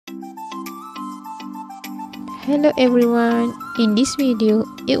Hello everyone, in this video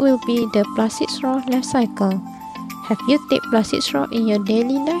it will be the plastic straw life cycle. Have you taken plastic straw in your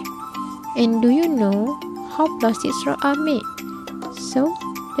daily life? And do you know how plastic straw are made? So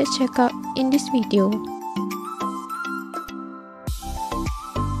let's check out in this video.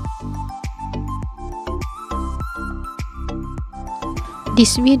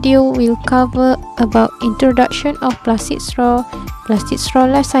 This video will cover about introduction of plastic straw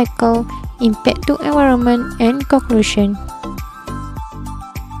life cycle, impact to environment, and conclusion.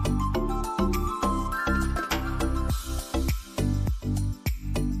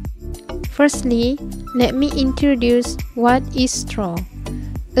 Firstly, let me introduce what is straw.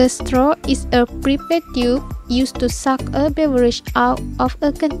 A straw is a prepared tube used to suck a beverage out of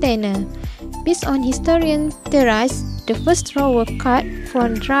a container. Based on historian theories, the first straw were cut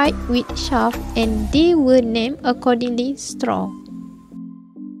from dried wheat chaff and they were named accordingly straw.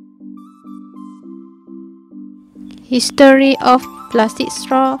 History of plastic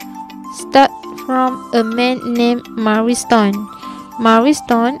straw starts from a man named Mariston.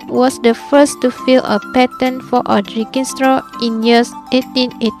 Mariston was the first to fill a patent for a drinking straw in years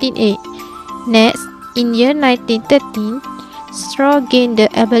 1888. Next, in year 1913, straw gained the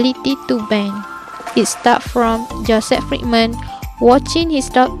ability to bend. It started from Joseph Friedman watching his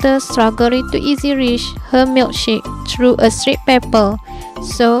daughter struggling to easily reach her milkshake through a straight paper.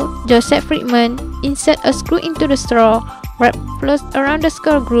 So, Joseph Friedman inserted a screw into the straw, wrapped close around the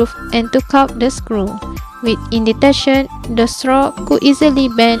screw groove, and took out the screw. With indentation, the straw could easily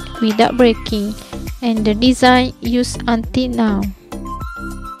bend without breaking, and the design used until now.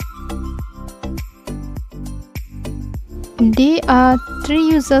 There are three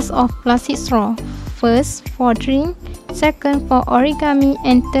uses of plastic straw. First, for drink, second, for origami,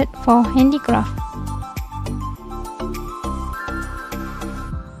 and third, for handicraft.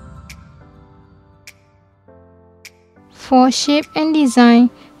 For shape and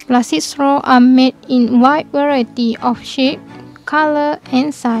design, plastic straws are made in wide variety of shape, color,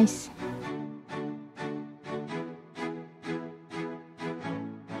 and size.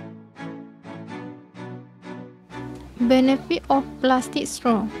 Benefit of plastic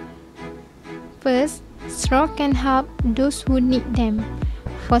straw. First, straw can help those who need them.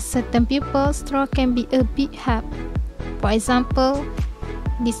 For certain people, straw can be a big help. For example,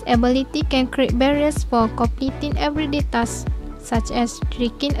 disability can create barriers for completing everyday tasks, such as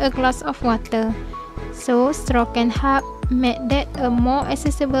drinking a glass of water. So, straw can help make that a more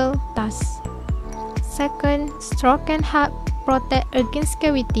accessible task. Second, straw can help protect against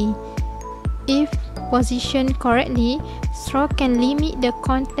cavity. If positioned correctly, straw can limit the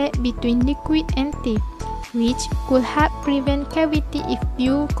contact between liquid and teeth, which could help prevent cavity if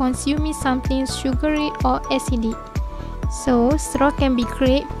you consuming something sugary or acidic. So, straw can be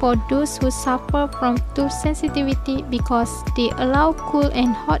great for those who suffer from tooth sensitivity because they allow cool and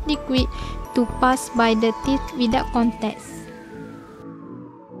hot liquid to pass by the teeth without contact.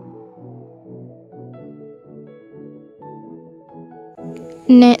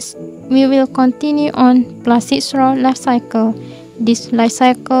 Next, we will continue on plastic straw life cycle. This life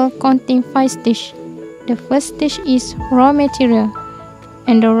cycle contains 5 stages. The first stage is raw material,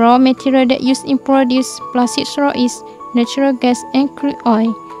 and the raw material that used in produce plastic straw is natural gas and crude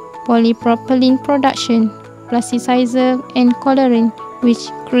oil, polypropylene production, plasticizer, and coloring,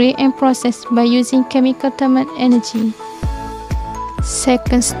 which create and process by using chemical thermal energy.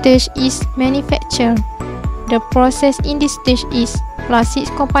 Second stage is manufacture. The process in this stage is plastic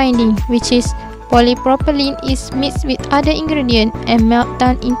compounding, which is polypropylene is mixed with other ingredients and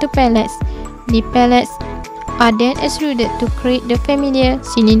melted into pellets. The pellets are then extruded to create the familiar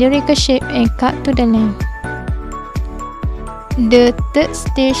cylindrical shape and cut to the length. The third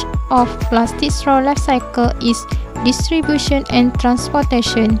stage of plastic straw life cycle is distribution and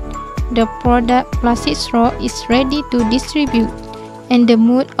transportation. The product plastic straw is ready to distribute, and the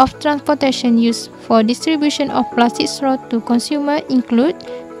mode of transportation used for distribution of plastic straw to consumer include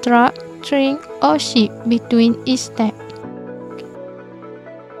truck, train, or ship between each step.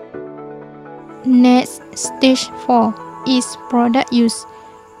 Next, stage 4 is product use.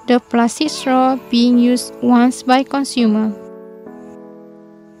 The plastic straw being used once by consumer.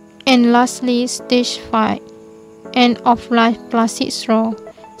 And lastly, stage 5, end of life plastic straw.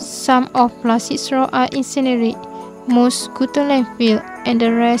 Some of plastic straw are incinerated, most go to landfill, and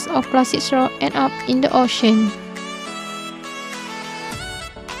the rest of plastic straw end up in the ocean.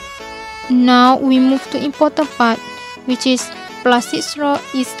 Now we move to important part, which is plastic straw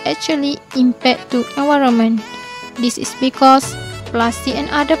is actually impact to environment. This is because plastic and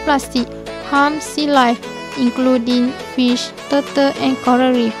other plastic harm sea life, including fish, turtle, and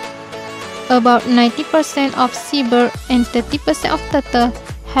coral reef. About 90% of seabird and 30% of turtle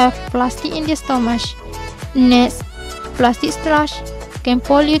have plastic in their stomach. Next, plastic straws can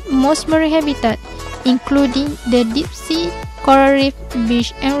pollute most marine habitat, including the deep sea, coral reef,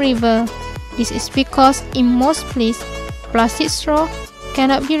 beach, and river. This is because in most places, plastic straws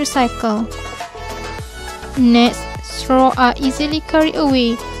cannot be recycled. Next, straws are easily carried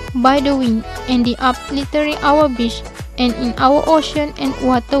away by the wind, ending up littering our beach and in our ocean and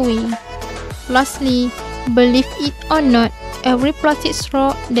waterway. Lastly, believe it or not, every plastic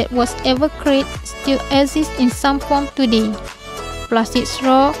straw that was ever created still exists in some form today. Plastic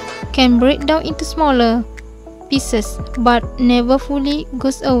straw can break down into smaller pieces but never fully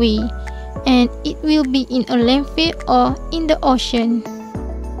goes away, and it will be in a landfill or in the ocean.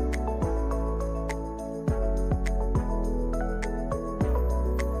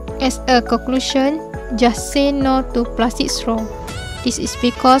 As a conclusion, just say no to plastic straw. This is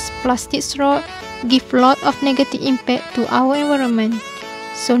because plastic straw give lot of negative impact to our environment.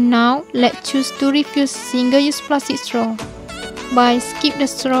 So now, let's choose to refuse single-use plastic straw. By skip the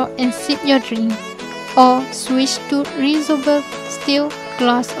straw and sip your drink, or switch to reusable steel,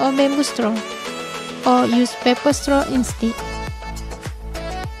 glass or bamboo straw, or use paper straw instead.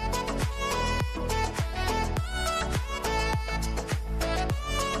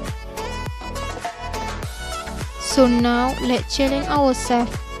 So now, let's challenge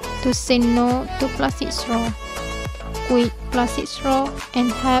ourselves to say no to plastic straw, quit plastic straw, and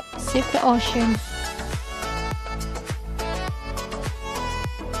help save the ocean.